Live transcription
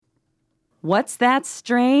What's that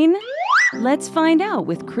strain? Let's find out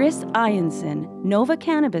with Chris Ianson, Nova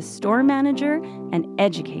Cannabis store manager and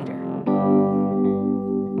educator.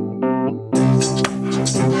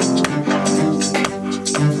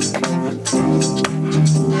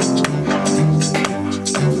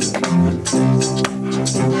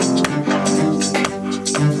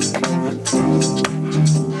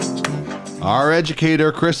 Our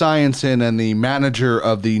educator, Chris Ianson, and the manager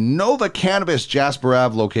of the Nova Cannabis Jasper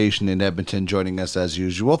Ave location in Edmonton, joining us as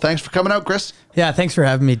usual. Thanks for coming out, Chris. Yeah, thanks for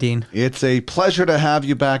having me, Dean. It's a pleasure to have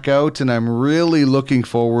you back out, and I'm really looking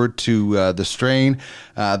forward to the strain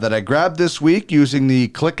that I grabbed this week using the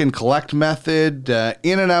click and collect method,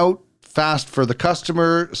 in and out, fast for the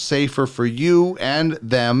customer, safer for you and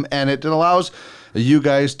them, and it allows you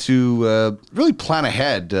guys to really plan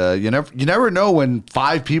ahead. You never know when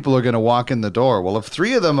 5 people are going to walk in the door. Well, if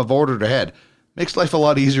 3 of them have ordered ahead, makes life a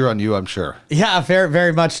lot easier on you, I'm sure. Yeah, very,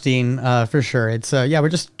 very much, Dean, for sure. It's we're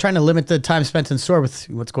just trying to limit the time spent in store with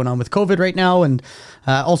what's going on with COVID right now, and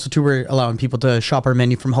also too, we're allowing people to shop our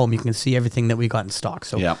menu from home. You can see everything that we got in stock,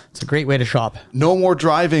 so yeah. It's a great way to shop. No more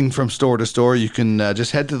driving from store to store. You can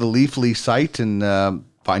just head to the Leafly site and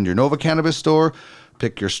find your Nova Cannabis store.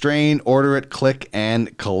 Pick your strain, order it, click,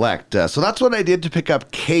 and collect. So that's what I did to pick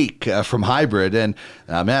up cake from Hybrid. And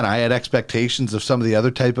man, I had expectations of some of the other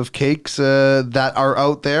type of cakes that are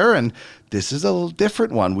out there. And this is a little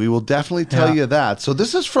different one. We will definitely tell you that. So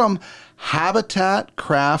this is from Habitat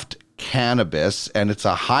Craft Cannabis, and it's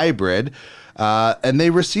a hybrid. And they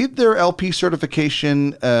received their LP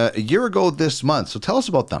certification a year ago this month. So tell us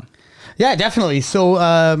about them. Yeah, definitely. So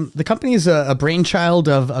the company is a brainchild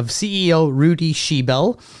of CEO Rudy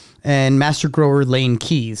Schiebel and master grower Lane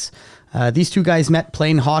Keys. These two guys met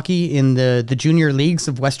playing hockey in the junior leagues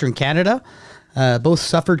of Western Canada. Both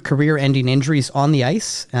suffered career-ending injuries on the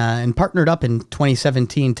ice and partnered up in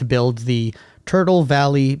 2017 to build the Turtle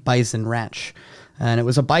Valley Bison Ranch. And it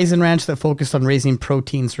was a bison ranch that focused on raising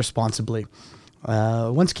proteins responsibly.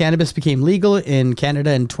 Once cannabis became legal in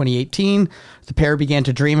Canada in 2018, the pair began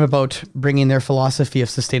to dream about bringing their philosophy of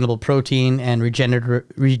sustainable protein and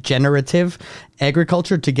regenerative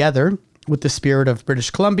agriculture together with the spirit of British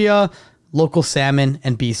Columbia, local salmon,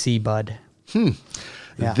 and BC bud.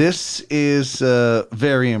 Yeah. This is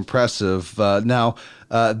very impressive. Now,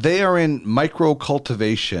 they are in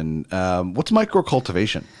micro-cultivation. What's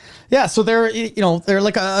micro-cultivation? Yeah, so they're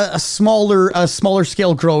like a smaller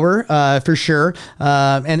scale grower for sure,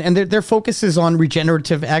 and their focus is on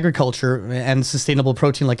regenerative agriculture and sustainable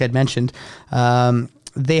protein, like I'd mentioned.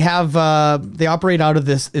 They operate out of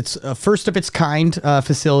this. It's a first of its kind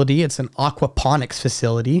facility. It's an aquaponics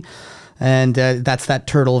facility. And that's that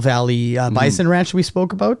Turtle Valley Bison Ranch we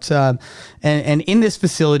spoke about. And in this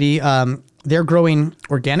facility, they're growing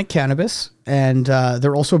organic cannabis, and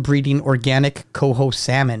they're also breeding organic coho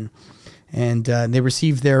salmon. And they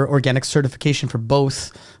received their organic certification for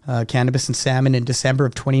both cannabis and salmon in December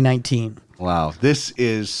of 2019. Wow, this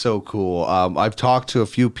is so cool. I've talked to a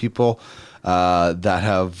few people that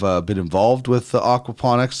have been involved with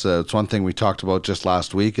aquaponics. It's one thing we talked about just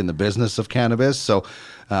last week in the business of cannabis. So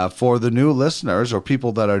for the new listeners or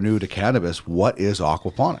people that are new to cannabis, what is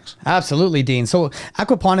aquaponics? Absolutely, Dean. So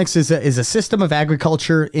aquaponics is a system of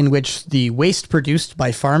agriculture in which the waste produced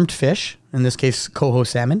by farmed fish, in this case coho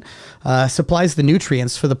salmon, supplies the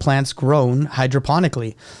nutrients for the plants grown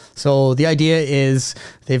hydroponically. So the idea is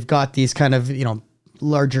they've got these kind of,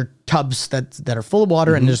 larger tubs that are full of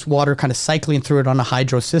water, and there's water kind of cycling through it on a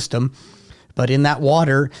hydro system. But in that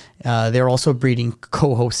water, they're also breeding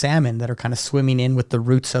coho salmon that are kind of swimming in with the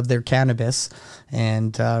roots of their cannabis.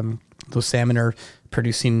 And those salmon are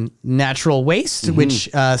producing natural waste, which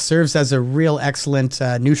serves as a real excellent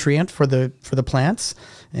nutrient for the plants.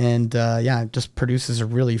 And it just produces a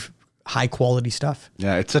really high quality stuff.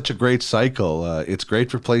 Yeah, it's such a great cycle. It's great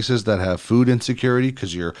for places that have food insecurity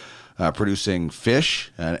because you're producing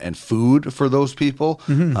fish and food for those people.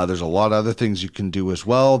 There's a lot of other things you can do as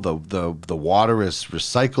well. The water is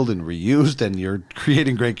recycled and reused, and you're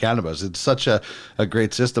creating great cannabis. It's such a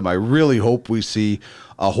great system. I really hope we see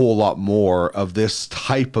a whole lot more of this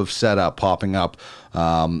type of setup popping up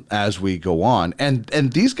as we go on. And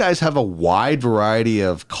these guys have a wide variety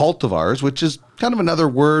of cultivars, which is kind of another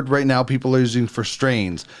word right now people are using for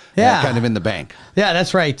strains, kind of in the bank. Yeah,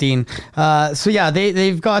 that's right, Dean.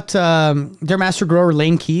 They've got their master grower,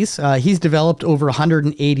 Lane Keys. He's developed over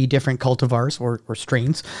 180 different cultivars or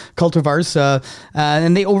strains, cultivars,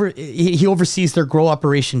 and he oversees their grow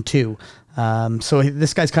operation too. So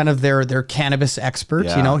this guy's kind of their cannabis expert,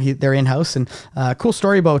 Yeah. you know, they're in-house. And cool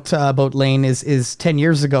story about Lane is 10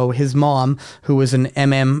 years ago, his mom, who was an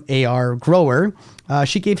MMAR grower,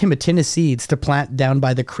 she gave him a tin of seeds to plant down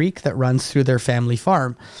by the creek that runs through their family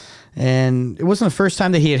farm. And it wasn't the first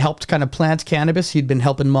time that he had helped kind of plant cannabis. He'd been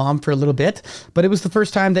helping mom for a little bit, but it was the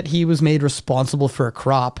first time that he was made responsible for a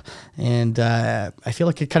crop. And I feel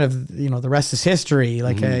like it kind of, you know, the rest is history.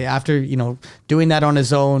 Like after, you know, doing that on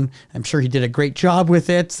his own, I'm sure he did a great job with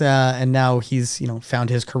it. And now he's, you know, found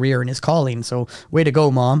his career and his calling. So way to go,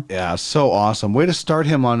 Mom. Yeah, so awesome. Way to start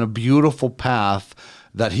him on a beautiful path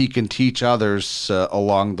that he can teach others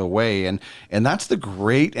along the way. And that's the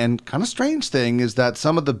great and kind of strange thing, is that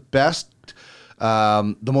some of the best,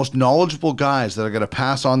 the most knowledgeable guys that are going to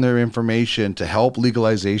pass on their information to help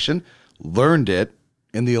legalization learned it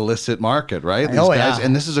in the illicit market, right? These guys,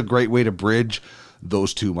 and this is a great way to bridge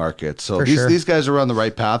those two markets. So these guys are on the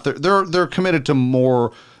right path. They're committed to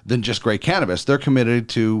more than just great cannabis. They're committed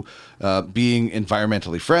to being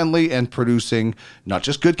environmentally friendly and producing not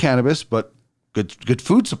just good cannabis, but good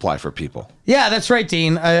food supply for people. Yeah, that's right,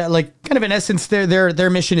 Dean. Like, kind of in essence, their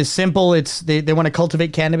mission is simple. It's they want to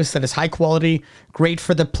cultivate cannabis that is high quality, great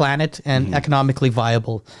for the planet, and economically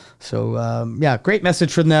viable. So, yeah, great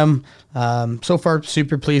message from them. So far,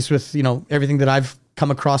 super pleased with, you know, everything that I've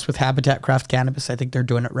come across with Habitat Craft Cannabis. I think they're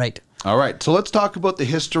doing it right. All right, so let's talk about the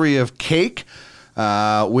history of cake,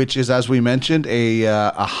 which is, as we mentioned,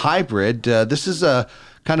 a hybrid. This is a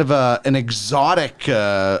kind of an exotic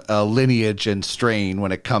lineage and strain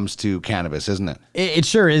when it comes to cannabis, isn't it? It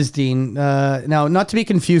sure is, Dean. Now, not to be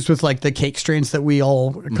confused with like the cake strains that we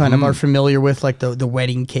all kind of are familiar with, like the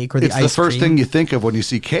wedding cake or the ice cream. It's the first thing you think of when you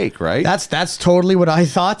see cake, right? That's totally what I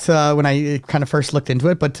thought when I kind of first looked into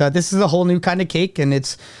it. But this is a whole new kind of cake, and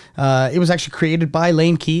it was actually created by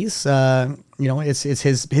Lane Keys. You know, it's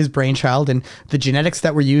his brainchild, and the genetics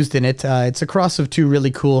that were used in it, it's a cross of two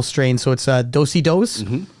really cool strains. So it's Do-si-dos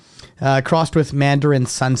crossed with Mandarin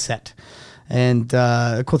Sunset. And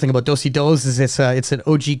the cool thing about Do-si-dos is it's an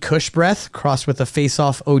OG Kush breath crossed with a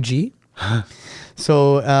face-off OG.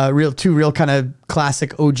 So two real kind of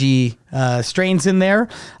classic OG strains in there.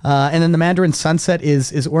 And then the Mandarin Sunset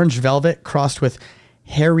is Orange Velvet crossed with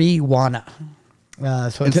Harijuana.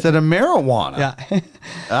 So instead of marijuana. Yeah.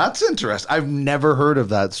 That's interesting. I've never heard of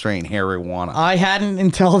that strain, Harijuana. I hadn't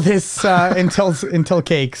until this until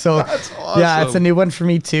cake. So that's awesome. Yeah, it's a new one for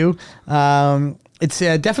me too. It's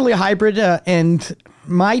definitely a hybrid, and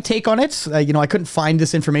my take on it, you know, I couldn't find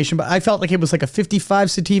this information, but I felt like it was like a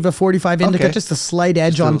 55 sativa, 45 indica, just a slight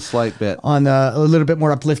edge just a slight bit on a little bit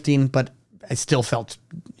more uplifting, but I still felt,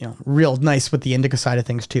 you know, real nice with the indica side of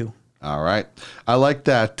things too. All right. I like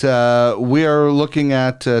that. We are looking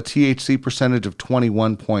at THC percentage of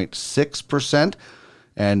 21.6%.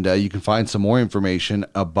 And you can find some more information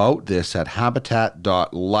about this at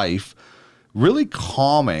habitat.life. Really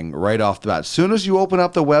calming right off the bat. As soon as you open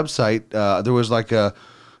up the website, there was it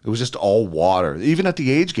was just all water. Even at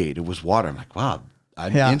the age gate, it was water. I'm like, wow,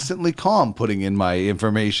 I'm instantly calm putting in my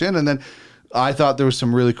information. And then I thought there was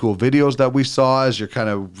some really cool videos that we saw as you're kind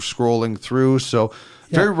of scrolling through. So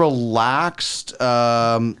very relaxed,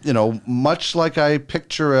 you know, much like I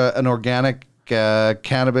picture an organic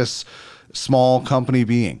cannabis small company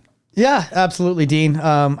being. Yeah, absolutely, Dean.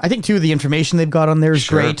 I think, too, the information they've got on there is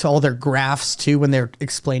great. All their graphs, too, when they're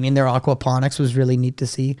explaining their aquaponics was really neat to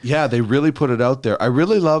see. Yeah, they really put it out there. I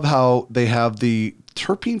really love how they have the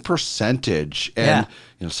terpene percentage, and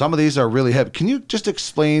you know, some of these are really heavy. Can you just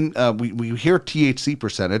explain? We hear THC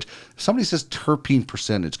percentage. If somebody says terpene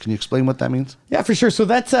percentage, can you explain what that means? Yeah, for sure. So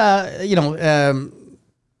that's you know,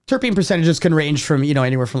 terpene percentages can range from, you know,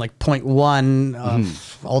 anywhere from like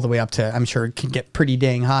 0.1 all the way up to, I'm sure it can get pretty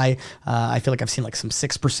dang high. I feel like I've seen like some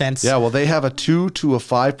 6%. Yeah, well, they have a 2 to a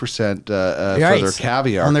 5% for their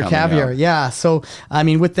caviar. On their caviar, out. Yeah. So, I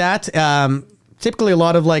mean, with that, typically a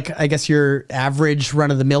lot of like, I guess your average run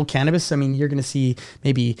of the mill cannabis, I mean, you're going to see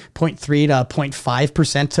maybe 0.3 to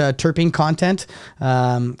 0.5% terpene content.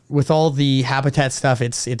 With all the habitat stuff,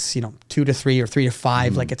 it's, you know, 2 to 3 or 3 to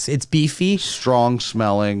 5. Like it's beefy. Strong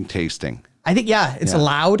smelling, tasting. I think, it's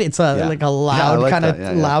loud. It's like a loud kind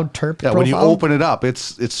of loud terp profile. When you open it up,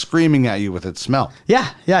 it's screaming at you with its smell. Yeah,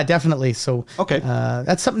 definitely. So okay,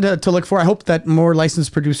 that's something to look for. I hope that more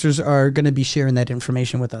licensed producers are going to be sharing that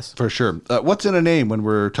information with us. For sure. What's in a name when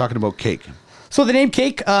we're talking about cake? So the name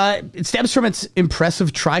Cake, it stems from its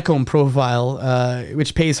impressive trichome profile,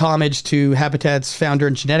 which pays homage to Habitat's founder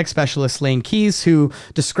and genetic specialist Lane Keys, who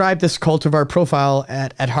described this cultivar profile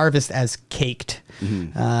at harvest as caked.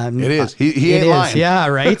 It is. He ain't lying. Yeah,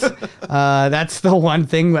 right. That's the one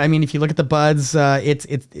thing. I mean, if you look at the buds,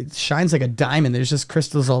 it shines like a diamond. There's just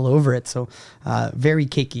crystals all over it. So very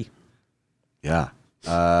cakey. Yeah.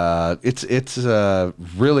 It's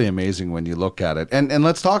really amazing when you look at it. And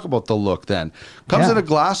let's talk about the look then. Comes in a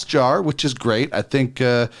glass jar, which is great. I think,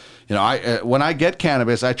 when I get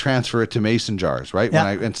cannabis, I transfer it to mason jars, right?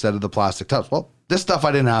 Yeah. Instead of the plastic tubs. Well, this stuff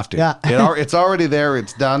I didn't have to. Yeah. It's already there.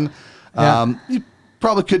 It's done. You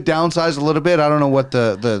probably could downsize a little bit. I don't know what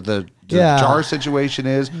the jar situation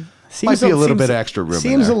is. Might be a little bit extra room.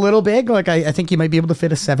 Seems in a there. little big. Like I think you might be able to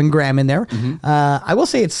fit a 7 gram in there. I will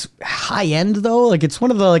say it's high end though. Like it's one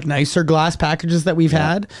of the like nicer glass packages that we've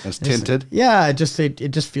had. It's tinted. It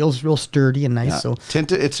just feels real sturdy and nice. Yeah. So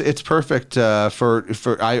tinted. It's perfect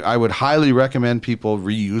for. I would highly recommend people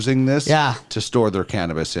reusing this. To store their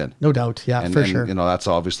cannabis in. No doubt. Yeah, for sure. That's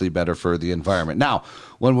obviously better for the environment. Now,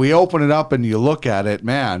 when we open it up and you look at it,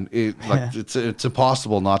 man, it's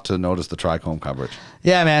impossible not to notice the trichome coverage.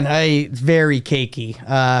 Yeah, man, it's very cakey,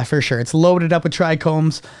 for sure. It's loaded up with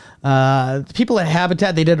trichomes. The people at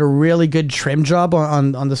Habitat, they did a really good trim job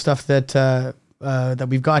on the stuff that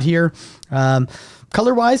we've got here.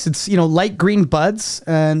 Color-wise, it's light green buds,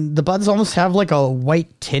 and the buds almost have like a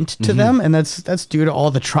white tint to them, and that's due to all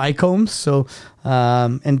the trichomes. So,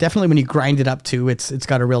 and definitely when you grind it up too, it's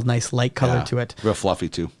got a real nice light color to it. Real fluffy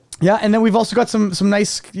too. Yeah, and then we've also got some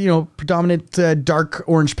nice, predominant dark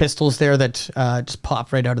orange pistils there that just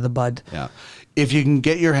pop right out of the bud. Yeah. If you can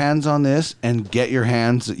get your hands on this and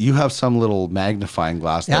you have some little magnifying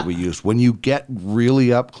glass that we use. When you get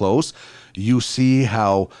really up close, you see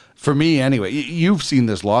how, for me anyway, you've seen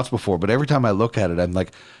this lots before, but every time I look at it, I'm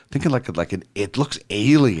like thinking it looks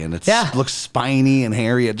alien. It looks spiny and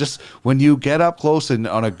hairy. It just, when you get up close and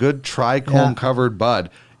on a good trichome covered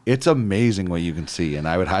bud, it's amazing what you can see, and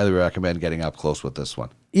I would highly recommend getting up close with this one.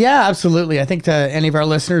 Yeah, absolutely. I think to any of our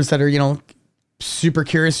listeners that are, super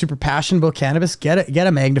curious, super passionate about cannabis, get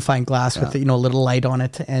a magnifying glass with a little light on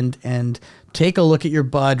it, and take a look at your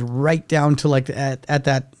bud right down to like at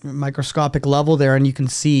that microscopic level there, and you can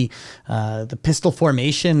see the pistil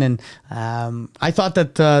formation. And I thought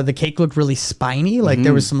that the cake looked really spiny, like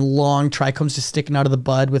there was some long trichomes just sticking out of the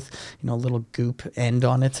bud with a little goop end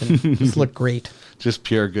on it, and it just looked great. Just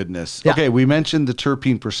pure goodness. Yeah. Okay, we mentioned the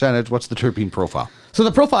terpene percentage. What's the terpene profile? So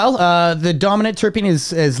the profile, the dominant terpene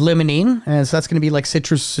is limonene, and so that's going to be like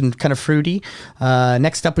citrus and kind of fruity.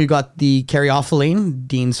 Next up, we got the caryophyllene,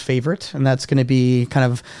 Dean's favorite, and that's going to be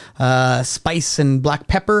kind of spice and black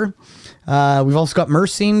pepper. We've also got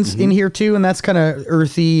myrcenes in here too, and that's kind of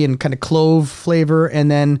earthy and kind of clove flavor. And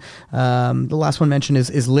then the last one mentioned is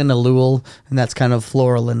linalool, and that's kind of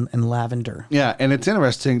floral and lavender. Yeah, and it's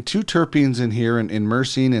interesting. 2 terpenes in here, in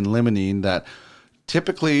myrcene and limonene, that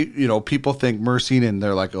typically, people think myrcene and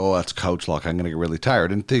they're like, oh, that's couch lock, I'm going to get really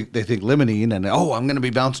tired. And they think limonene and, oh, I'm going to be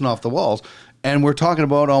bouncing off the walls. And we're talking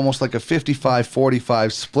about almost like a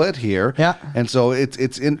 55-45 split here. Yeah. And so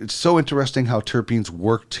it's so interesting how terpenes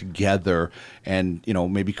work together and,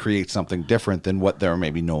 maybe create something different than what they're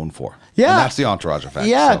maybe known for. Yeah. And that's the entourage effect.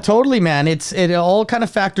 Yeah, totally, man. It all kind of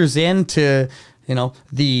factors into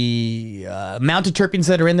the amount of terpenes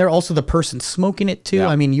that are in there, also the person smoking it too. Yeah.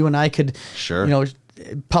 I mean, you and I could,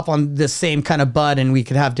 puff on the same kind of bud and we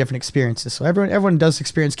could have different experiences. So everyone does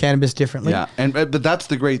experience cannabis differently. Yeah, but that's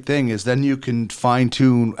the great thing, is then you can fine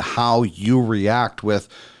tune how you react with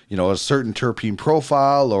a certain terpene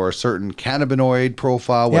profile or a certain cannabinoid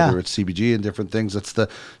profile, whether it's CBG and different things. It's the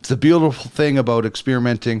beautiful thing about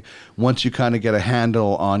experimenting once you kind of get a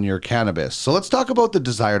handle on your cannabis. So let's talk about the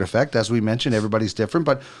desired effect. As we mentioned, everybody's different,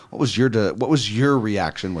 but what was your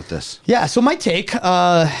reaction with this? Yeah, so my take,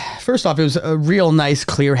 first off, it was a real nice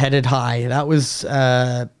clear-headed high. That was,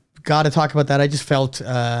 got to talk about that. I just felt,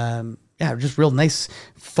 just real nice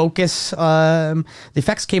focus. The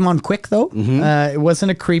effects came on quick though. It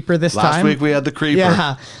wasn't a creeper this time. Last week we had the creeper.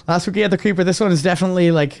 Yeah, last week we had the creeper. This one is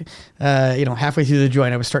definitely like, halfway through the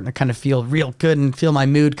joint, I was starting to kind of feel real good and feel my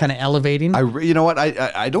mood kind of elevating.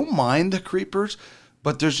 I don't mind the creepers,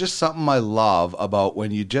 but there's just something I love about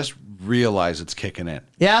when you just realize it's kicking in.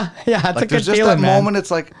 Yeah, it's like a good there's just feeling, that man. moment.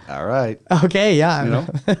 It's like, all right. Okay, yeah,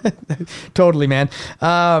 totally, man.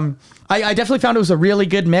 I definitely found it was a really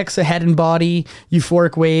good mix of head and body,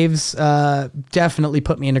 euphoric waves. Definitely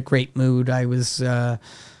put me in a great mood. I was, the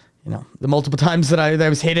multiple times that I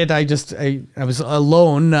was hit it, I was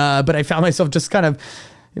alone, but I found myself just kind of,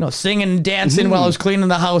 singing and dancing while I was cleaning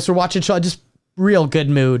the house or watching show. Just real good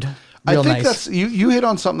mood. I Real think nice. that's you hit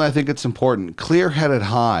on something I think it's important. Clear-headed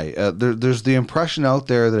high. There's the impression out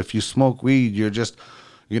there that if you smoke weed, you're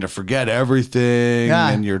gonna forget everything, Yeah.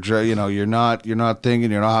 and you're not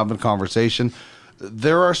thinking, you're not having a conversation.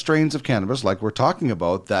 There are strains of cannabis, like we're talking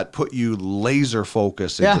about, that put you laser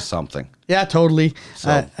focus into something. Yeah, totally.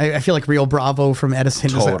 So- I feel like Rio Bravo from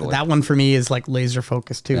Edison. Totally. That one for me is like laser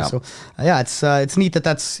focused too. Yeah. So it's neat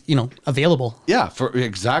that's available. Yeah,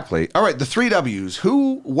 exactly. All right, the 3 W's.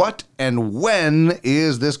 Who, what, and when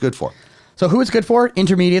is this good for? So who it's good for?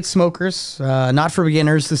 Intermediate smokers, not for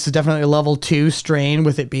beginners. This is definitely a level 2 strain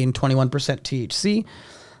with it being 21% THC.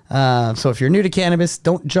 So if you're new to cannabis,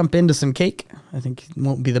 don't jump into some cake. I think it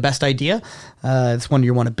won't be the best idea. It's one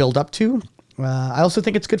you want to build up to. I also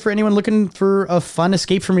think it's good for anyone looking for a fun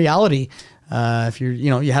escape from reality. If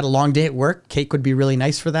you had a long day at work, cake would be really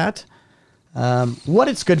nice for that. What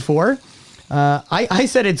it's good for? I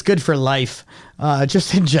said it's good for life.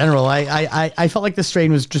 Just in general, I felt like the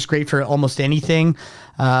strain was just great for almost anything.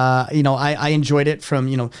 I enjoyed it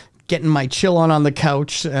from getting my chill on the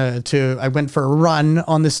couch to I went for a run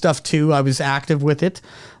on this stuff too. I was active with it.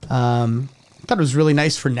 Thought it was really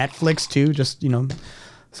nice for Netflix too. Just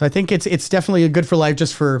so I think it's definitely a good for life.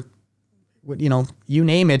 Just for you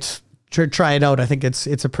name it. Try it out. I think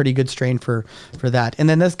it's a pretty good strain for that. And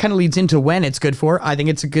then that kind of leads into when it's good for. I think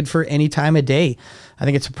it's good for any time of day. I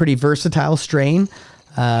think it's a pretty versatile strain.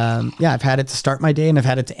 I've had it to start my day and I've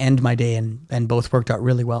had it to end my day, and both worked out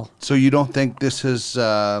really well. So you don't think this is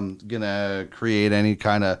gonna create any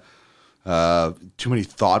kind of too many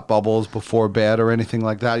thought bubbles before bed or anything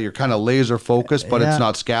like that? You're kind of laser focused, but it's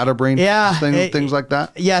not scatterbrain things like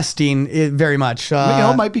that? Yes, Dean, very much.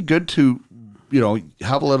 It might be good to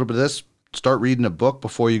have a little bit of this, start reading a book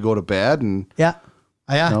before you go to bed, and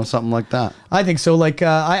something like that. I think so. Like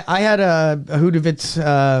I had a Hudovitz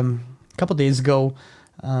a couple days ago,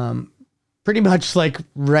 pretty much like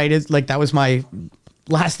that was my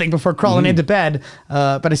last thing before crawling into bed.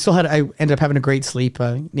 But I ended up having a great sleep.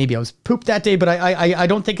 Maybe I was pooped that day, but I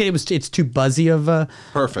don't think it's too buzzy of a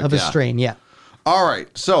strain. Yeah. All right.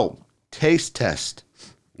 So taste test.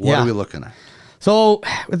 What are we looking at? So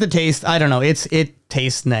with the taste, I don't know. It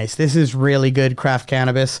tastes nice. This is really good craft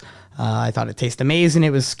cannabis. I thought it tasted amazing. It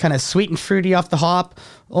was kind of sweet and fruity off the hop,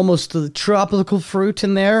 almost the tropical fruit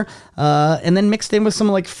in there, and then mixed in with some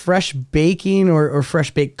like fresh baking or fresh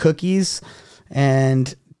baked cookies,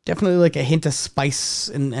 and definitely like a hint of spice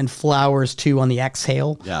and flowers too on the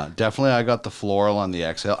exhale. Yeah, definitely. I got the floral on the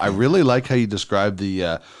exhale. I really like how you described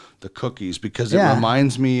the cookies, because it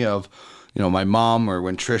reminds me of my mom, or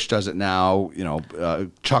when Trish does it now,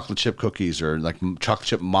 chocolate chip cookies or like chocolate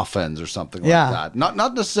chip muffins or something like that.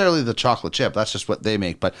 Not necessarily the chocolate chip. That's just what they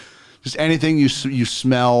make, but just anything you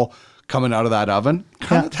smell coming out of that oven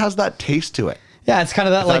kind of has that taste to it. Yeah, it's kind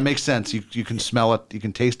of that, that makes sense. You can smell it. You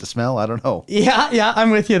can taste the smell. I don't know. Yeah,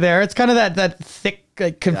 I'm with you there. It's kind of that thick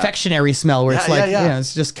confectionery smell where it's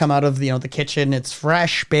it's just come out of the kitchen. It's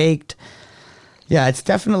fresh baked. Yeah, it's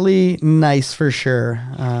definitely nice for sure.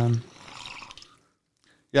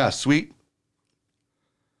 Yeah, sweet.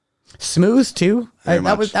 Smooth too.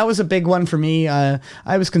 That was a big one for me. I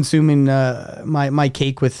was consuming my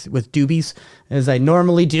cake with doobies as I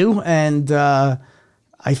normally do, and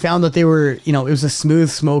I found that they were it was a smooth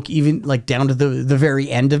smoke even like down to the very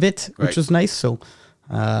end of it, which was nice. So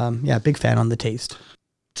big fan on the taste.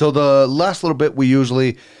 So the last little bit, we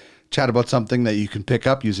usually chat about something that you can pick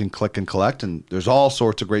up using click and collect, and there's all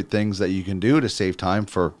sorts of great things that you can do to save time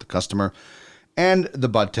for the customer and the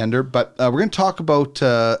bud tender. But we're going to talk about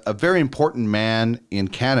a very important man in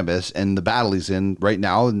cannabis and the battle he's in right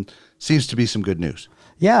now, and seems to be some good news.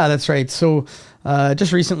 Yeah, that's right. So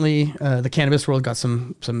just recently, the cannabis world got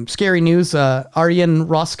some scary news. Arjen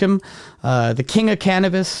Roskum, the king of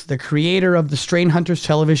cannabis, the creator of the Strain Hunters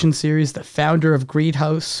television series, the founder of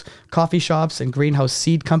Greenhouse Coffee Shops and Greenhouse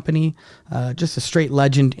Seed Company, just a straight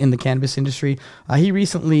legend in the cannabis industry. He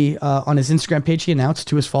recently, on his Instagram page, he announced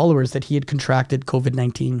to his followers that he had contracted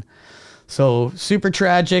COVID-19. So super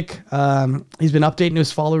tragic. He's been updating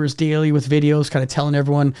his followers daily with videos, kind of telling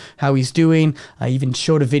everyone how he's doing. I even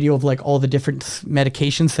showed a video of like all the different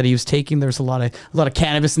medications that he was taking. There's a lot of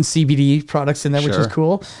cannabis and CBD products in there, which is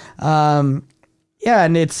cool. And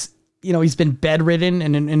it's he's been bedridden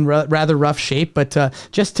and in rather rough shape. But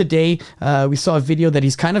just today, we saw a video that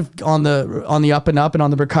he's kind of on the up and up and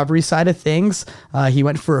on the recovery side of things. He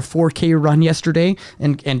went for a 4K run yesterday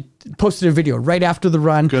and posted a video right after the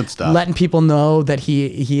run. Good stuff. Letting people know that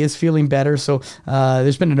he is feeling better. So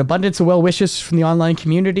there's been an abundance of well wishes from the online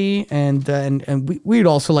community, and we'd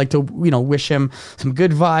also like to wish him some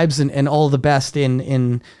good vibes and all the best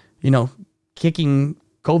in kicking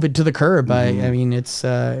COVID to the curb. I mean, it's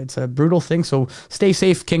a brutal thing. So stay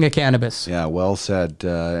safe, King of Cannabis. Yeah, well said.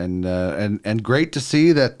 And great to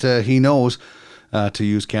see that he knows to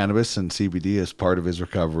use cannabis and CBD as part of his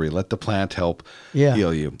recovery. Let the plant help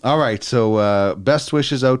heal you. All right, so best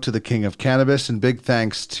wishes out to the King of Cannabis, and big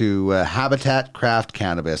thanks to Habitat Craft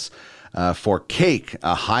Cannabis for Cake,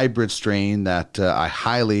 a hybrid strain that I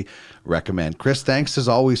highly recommend. Chris, thanks as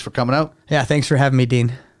always for coming out. Yeah, thanks for having me,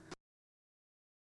 Dean.